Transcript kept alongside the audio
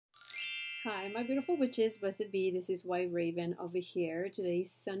Hi, my beautiful witches, blessed be. This is White Raven over here. Today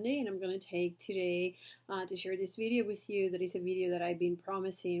is Sunday, and I'm going to take today to share this video with you. That is a video that I've been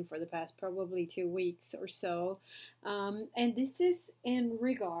promising for the past probably 2 weeks or so. And this is in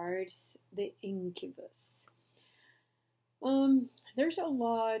regards the incubus. There's a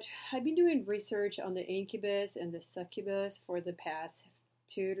lot. I've been doing research on the incubus and the succubus for the past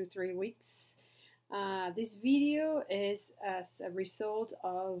 2 to 3 weeks. This video is as a result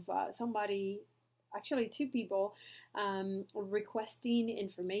of actually two people, requesting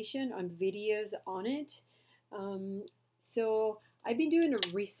information on videos on it. So I've been doing a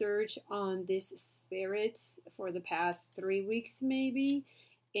research on these spirits for the past 3 weeks maybe,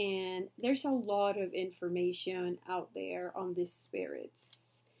 and there's a lot of information out there on these spirits.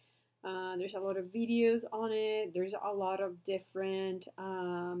 There's a lot of videos on it. There's a lot of different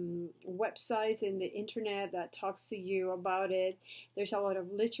websites in the internet that talks to you about it. There's a lot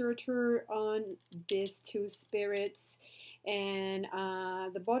of literature on these two spirits. And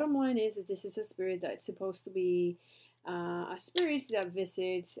the bottom line is that this is a spirit that's supposed to be a spirit that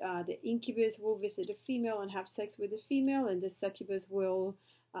visits. The incubus will visit a female and have sex with the female, and the succubus will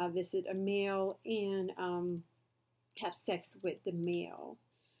visit a male and have sex with the male.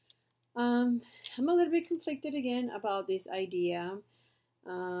 I'm a little bit conflicted again about this idea,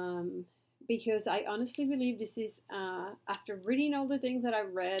 because I honestly believe this is, after reading all the things that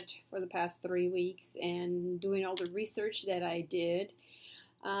I've read for the past 3 weeks and doing all the research that I did,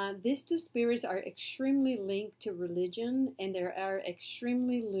 these two spirits are extremely linked to religion, and they are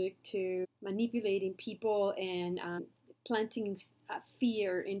extremely linked to manipulating people and planting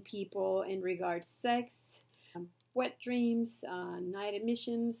fear in people in regards to sex, wet dreams, night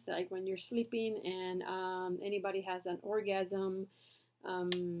emissions, like when you're sleeping and anybody has an orgasm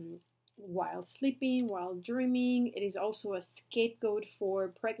while sleeping, while dreaming. It is also a scapegoat for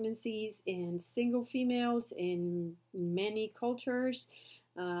pregnancies in single females in many cultures.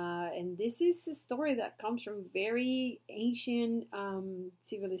 And this is a story that comes from very ancient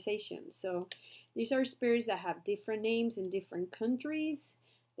civilizations. So these are spirits that have different names in different countries.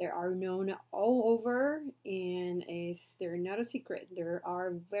 They are known all over, and they're not a secret. They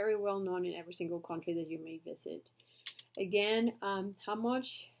are very well known in every single country that you may visit. Again, how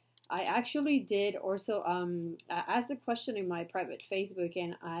much? I actually did also ask the question in my private Facebook,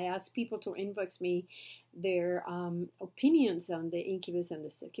 and I asked people to inbox me their opinions on the incubus and the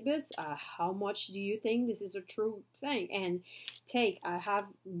succubus. How much do you think this is a true thing? And I have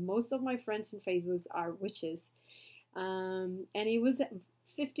most of my friends in Facebook are witches, and it was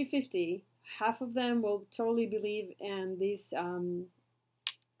 50-50. Half of them will totally believe in these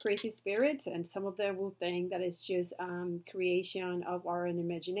crazy spirits, and some of them will think that it's just creation of our own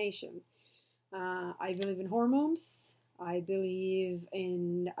imagination. I believe in hormones. I believe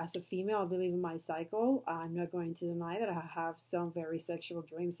in, as a female, I believe in my cycle. I'm not going to deny that I have some very sexual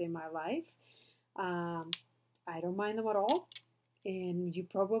dreams in my life. I don't mind them at all, and you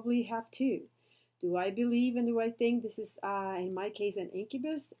probably have too. Do I believe and do I think this is, in my case, an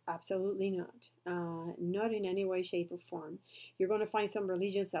incubus? Absolutely not. Not in any way, shape, or form. You're going to find some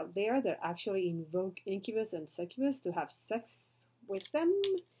religions out there that actually invoke incubus and succubus to have sex with them.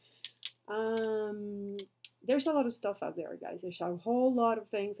 There's a lot of stuff out there, guys. There's a whole lot of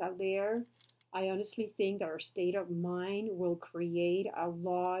things out there. I honestly think that our state of mind will create a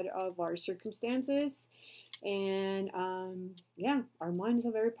lot of our circumstances. And yeah, our mind is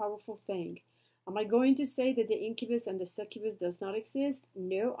a very powerful thing. Am I going to say that the incubus and the succubus does not exist?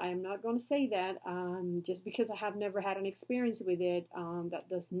 No, I am not going to say that. Just because I have never had an experience with it, that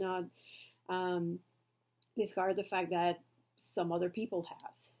does not discard the fact that some other people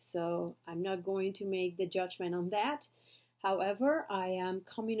have. So I'm not going to make the judgment on that. However, I am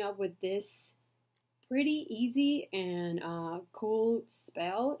coming up with this pretty easy and cool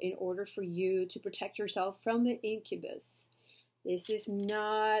spell in order for you to protect yourself from the incubus. This is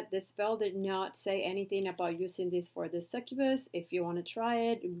not, the spell did not say anything about using this for the succubus. If you want to try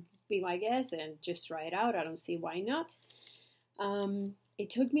it, be my guest and just try it out. I don't see why not. It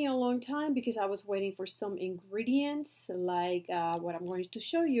took me a long time because I was waiting for some ingredients like what I'm going to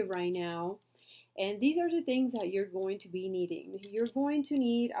show you right now. And these are the things that you're going to be needing. You're going to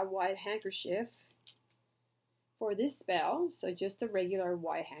need a white handkerchief for this spell, so just a regular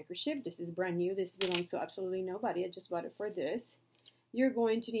white handkerchief. This is brand new. This belongs to absolutely nobody. I just bought it for this. You're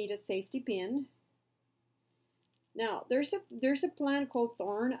going to need a safety pin. Now, there's a plant called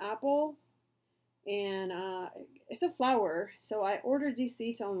thorn apple, and it's a flower. So I ordered these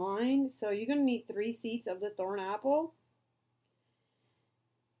seeds online. So you're gonna need 3 seeds of the thorn apple.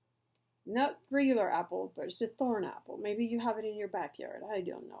 Not regular apple, but it's a thorn apple. Maybe you have it in your backyard. I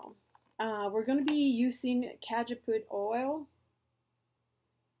don't know. We're going to be using cajeput oil,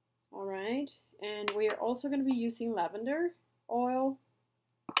 all right, and we are also going to be using lavender oil.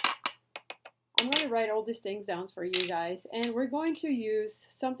 I'm going to write all these things down for you guys, and we're going to use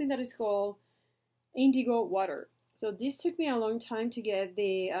something that is called indigo water. So this took me a long time to get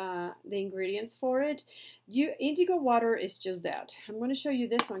the ingredients for it. Indigo water is just that. I'm going to show you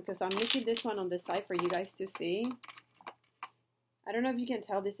this one because I'm making this one on the side for you guys to see. I don't know if you can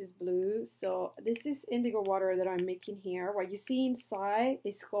tell this is blue. So this is indigo water that I'm making here. What you see inside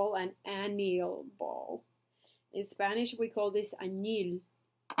is called an anil ball. In Spanish, we call this anil.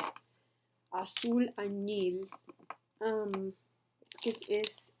 Azul anil. Because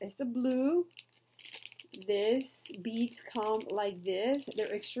it's the blue. These beads come like this.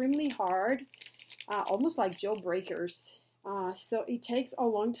 They're extremely hard, almost like jawbreakers. So it takes a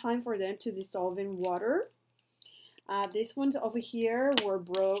long time for them to dissolve in water. These ones over here were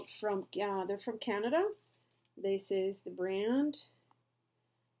brought from, they're from Canada. This is the brand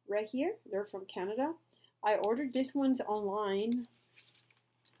right here. They're from Canada. I ordered these ones online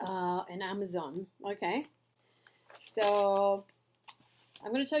on Amazon. Okay. So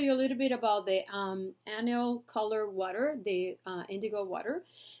I'm going to tell you a little bit about the anil color water, the indigo water.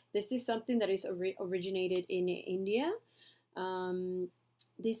 This is something that is originated in India.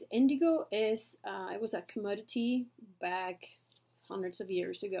 This indigo is, it was a commodity back hundreds of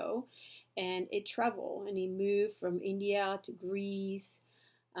years ago, and it traveled and it moved from India to Greece,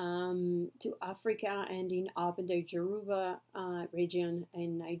 to Africa, ending up in the Yoruba region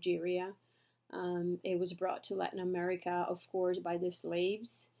in Nigeria. It was brought to Latin America, of course, by the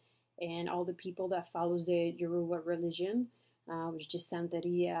slaves and all the people that follows the Yoruba religion, which is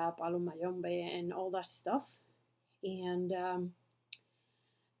Santeria, Palo Mayombe, and all that stuff. And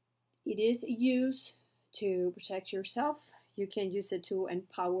it is used to protect yourself. You can use it to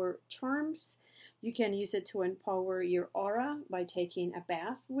empower charms. You can use it to empower your aura by taking a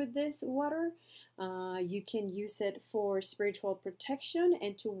bath with this water. You can use it for spiritual protection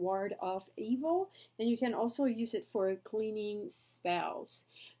and to ward off evil. And you can also use it for cleaning spells.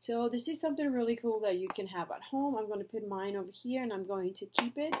 So this is something really cool that you can have at home. I'm going to put mine over here and I'm going to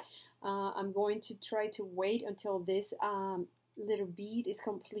keep it. I'm going to try to wait until this little bead is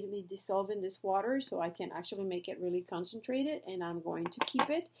completely dissolved in this water so I can actually make it really concentrated, and I'm going to keep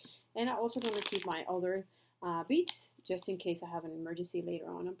it. And I'm also going to keep my other beads just in case I have an emergency later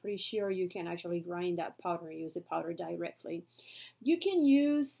on. I'm pretty sure you can actually grind that powder and use the powder directly. You can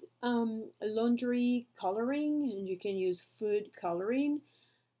use laundry coloring and you can use food coloring.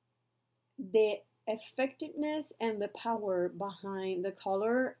 The effectiveness and the power behind the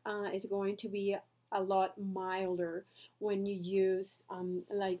color is going to be a lot milder when you use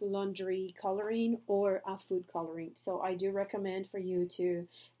like laundry coloring or food coloring. So I do recommend for you to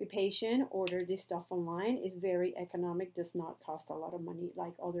be patient, order this stuff online. It's very economic, does not cost a lot of money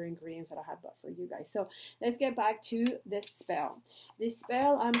like other ingredients that I have bought for you guys. So let's get back to this spell. This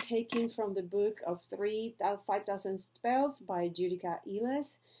spell I'm taking from the book of 5,000 Spells by Judica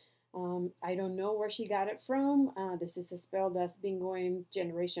Elis. I don't know where she got it from. This is a spell that's been going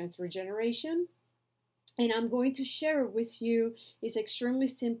generation through generation. And I'm going to share it with you. It's extremely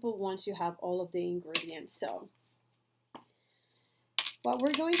simple once you have all of the ingredients. So, what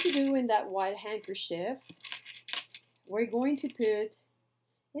we're going to do in that white handkerchief, we're going to put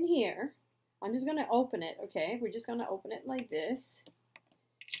in here. I'm just going to open it, okay? We're just going to open it like this.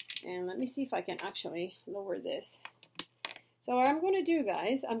 And let me see if I can actually lower this. So what I'm going to do,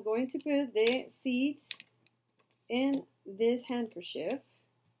 guys, I'm going to put the seeds in this handkerchief.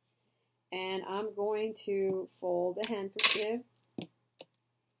 And I'm going to fold the handkerchief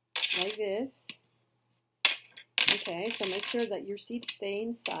like this. Okay, so make sure that your seeds stay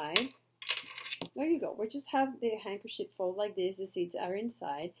inside. There you go. We just have the handkerchief fold like this. The seeds are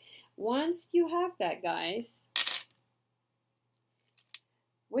inside. Once you have that, guys,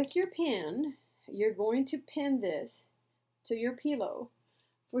 with your pin, you're going to pin this to your pillow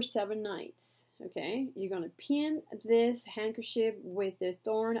for 7 nights. Okay, you're going to pin this handkerchief with the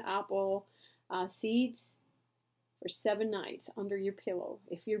thorn apple seeds for 7 nights under your pillow.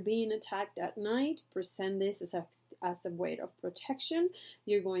 If you're being attacked at night, present this as a way of protection.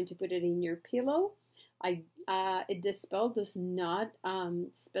 You're going to put it in your pillow. This spell does not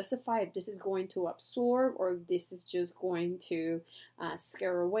specify if this is going to absorb or if this is just going to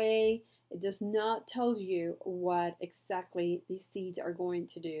scare away. It does not tell you what exactly these seeds are going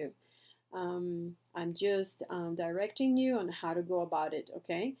to do. I'm just directing you on how to go about it,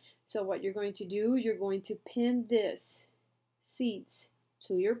 okay? So what you're going to do, you're going to pin this seeds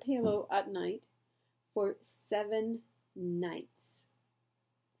to your pillow at night for 7 nights.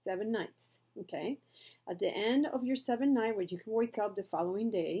 7 nights. Okay, at the end of your 7th night, where you can wake up the following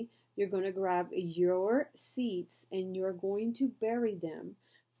day, you're going to grab your seeds and you're going to bury them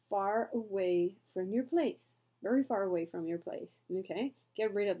far away from your place, very far away from your place. Okay,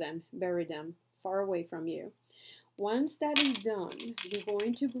 get rid of them, bury them far away from you. Once that is done, you're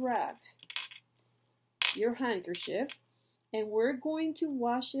going to grab your handkerchief and we're going to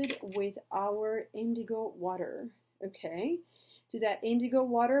wash it with our indigo water. Okay, to that indigo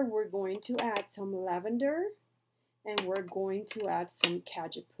water, we're going to add some lavender and we're going to add some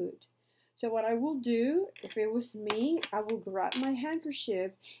cajeput. So what I will do, if it was me, I will grab my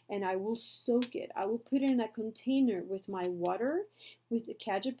handkerchief and I will soak it. I will put it in a container with my water, with the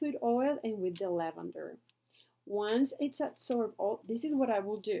cajeput oil, and with the lavender. Once it's absorbed, this is what I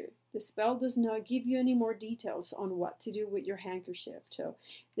will do. The spell does not give you any more details on what to do with your handkerchief. So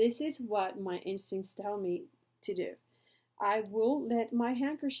this is what my instincts tell me to do. I will let my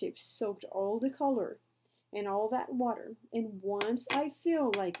handkerchief soak all the color and all that water. And once I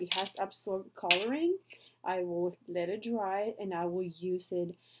feel like it has absorbed coloring, I will let it dry and I will use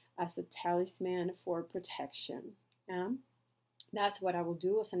it as a talisman for protection. That's what I will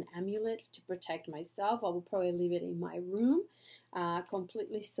do as an amulet to protect myself. I will probably leave it in my room,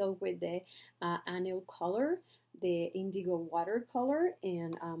 completely soaked with the anil color, the indigo watercolor,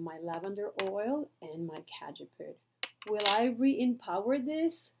 and my lavender oil and my cajeput. Will I re-empower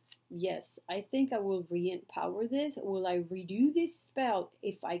this? Yes, I think I will re-empower this. Will I redo this spell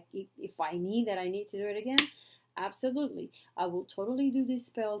if I need to do it again? Absolutely. I will totally do these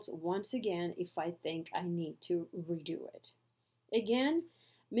spells once again if I think I need to redo it. Again,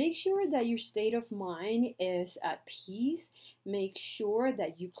 make sure that your state of mind is at peace. Make sure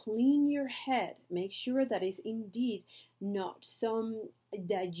that you clean your head. Make sure that it's indeed not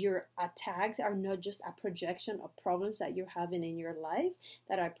that your attacks are not just a projection of problems that you're having in your life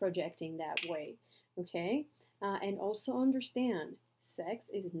that are projecting that way. Okay? And also understand, sex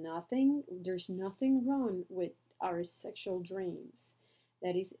is nothing, there's nothing wrong with our sexual dreams.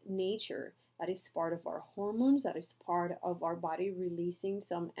 That is nature. That is part of our hormones. That is part of our body releasing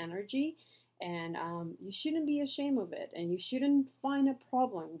some energy. And you shouldn't be ashamed of it. And you shouldn't find a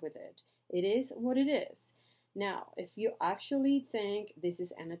problem with it. It is what it is. Now, if you actually think this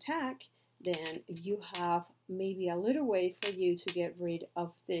is an attack, then you have maybe a little way for you to get rid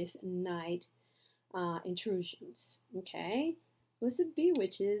of this night intrusions. Okay? Listen, be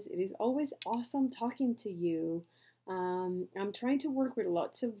witches. It is always awesome talking to you. I'm trying to work with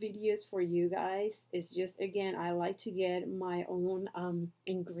lots of videos for you guys. It's just, again, I like to get my own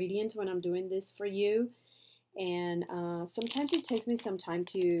ingredients when I'm doing this for you. And sometimes it takes me some time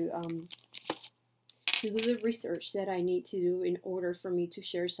to do the research that I need to do in order for me to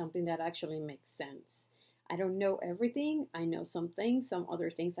share something that actually makes sense. I don't know everything. I know some things, some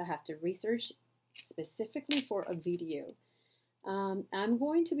other things I have to research specifically for a video. I'm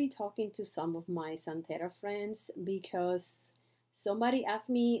going to be talking to some of my Santera friends because somebody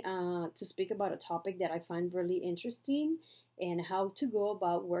asked me to speak about a topic that I find really interesting and how to go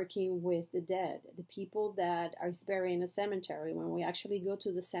about working with the dead, the people that are buried in a cemetery. When we actually go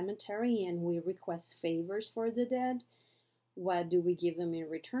to the cemetery and we request favors for the dead, what do we give them in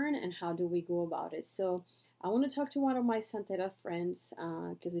return and how do we go about it? So I want to talk to one of my Santera friends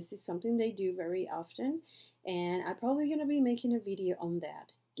because this is something they do very often. And I'm probably going to be making a video on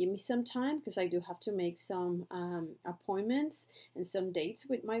that. Give me some time because I do have to make some appointments and some dates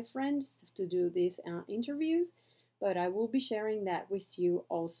with my friends to do these interviews. But I will be sharing that with you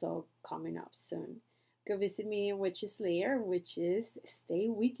also coming up soon. Go visit me in Witch's Lair, which is stay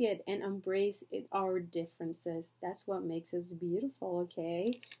wicked and embrace our differences. That's what makes us beautiful,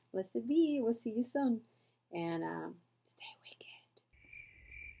 okay? Blessed be. We'll see you soon. And stay wicked.